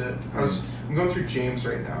use it. I'm going through James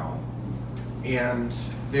right now, and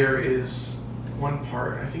there is one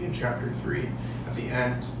part, I think in chapter 3, at the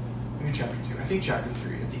end, maybe chapter 2, I think chapter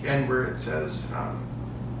 3, at the end where it says,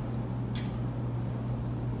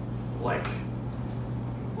 like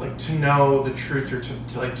to know the truth, or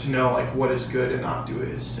to know like what is good and not do it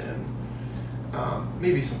is sin.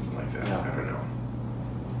 Maybe something like that. I don't know.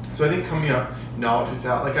 So I think coming up knowledge with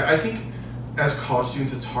that, like I think as college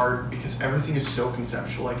students it's hard because everything is so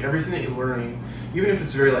conceptual. Like everything that you're learning, even if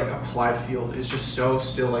it's very like applied field, is just so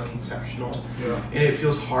still like conceptual. Yeah. And it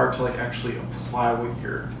feels hard to like actually apply what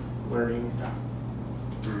you're learning.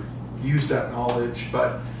 Use that knowledge,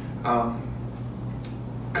 but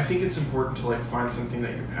I think it's important to like find something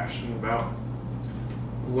that you're passionate about,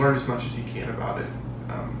 learn as much as you can about it,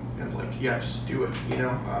 and like just do it.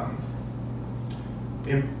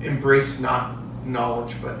 Embrace not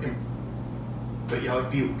knowledge, but like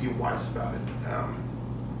be wise about it. I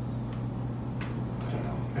don't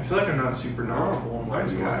know. I feel like I'm not a super knowledgeable and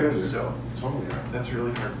wise that's guy, good. so Totally. that's a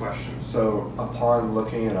really hard question. So upon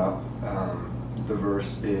looking it up, the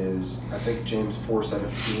verse is, I think, James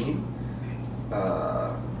 4:17,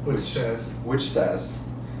 which says,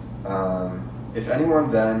 if anyone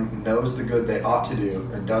then knows the good they ought to do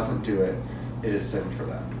and doesn't do it, it is sin for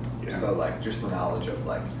them. Yeah. So like just the knowledge of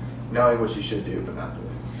like knowing what you should do but not doing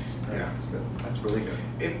it. Yeah. That's good. That's really good.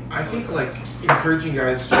 I think like encouraging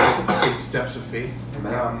guys just to take steps of faith.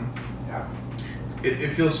 Amen. It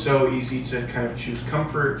feels so easy to kind of choose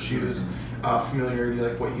comfort, choose familiarity,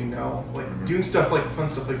 like what you know, like doing stuff like fun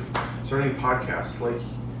stuff like starting a podcast. Like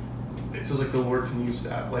it feels like the Lord can use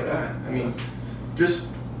that. Like I mean,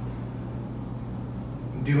 just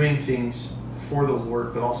doing things for the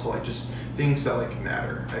Lord, but also like just things that like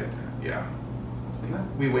matter.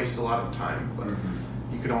 We waste a lot of time, but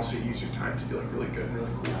you can also use your time to do like really good and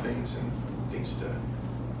really cool things, and things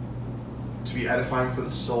to be edifying for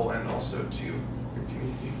the soul and also to your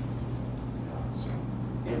community. So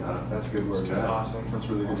That's a good word. That's awesome. That's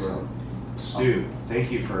really good word. Stu,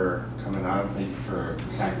 thank you for coming on. Thank you for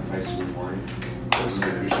sacrificing your morning. Really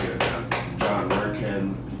appreciate it, man. John, where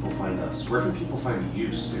can people find us? Where can people find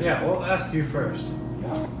you, Stu? Yeah, we'll ask you first.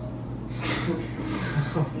 Yeah.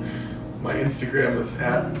 my Instagram is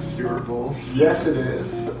at Stuart Bulls. Yes, it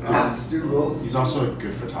is. Stu Bulls. He's also a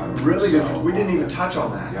good photographer. Really good. so We didn't even touch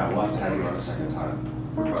on that. Yeah, we'll have to have you on a second time.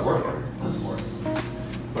 It's worth it.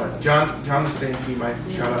 But John was saying he might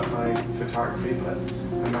shout out my photography, but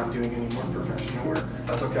I'm not doing any more professional work.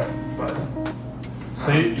 That's okay. But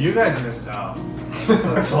So you guys missed out.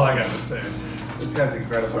 That's all I gotta say. This guy's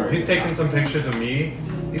incredible. Sorry. He's taken some pictures of me.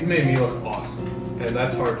 He's made me look awesome, and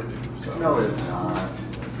that's hard to do. So No, it's not.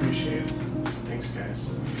 appreciate it. thanks,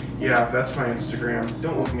 guys. Yeah, that's my Instagram.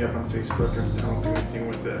 Don't look me up on Facebook. I don't do anything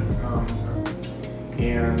with it.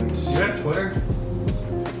 And You have Twitter?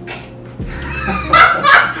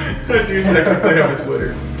 I do technically have a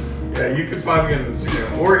Twitter. Yeah, you can find me on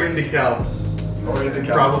Instagram or in DeKalb. Or in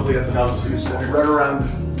DeKalb. Probably at the House Food Center. Right around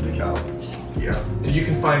DeKalb. Yeah. And you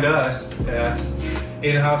can find us at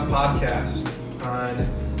In-House Podcast on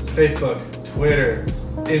Facebook, Twitter,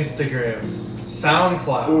 Instagram,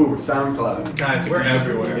 SoundCloud. Ooh, SoundCloud. Guys, we're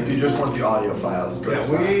everywhere. If you just want the audio files, go to Yeah,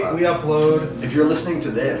 SoundCloud. we upload. If you're listening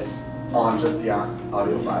to this on just the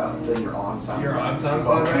audio file, then you're on SoundCloud. You're on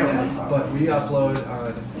SoundCloud right now, but we upload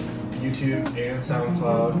on YouTube and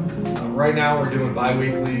SoundCloud. Right now, we're doing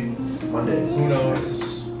bi-weekly. Mondays. Who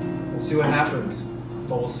knows? We'll see what happens.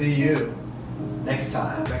 But we'll see you Next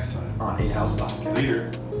time next time. on In-House Podcast.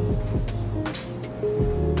 Leader.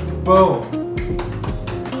 Boom.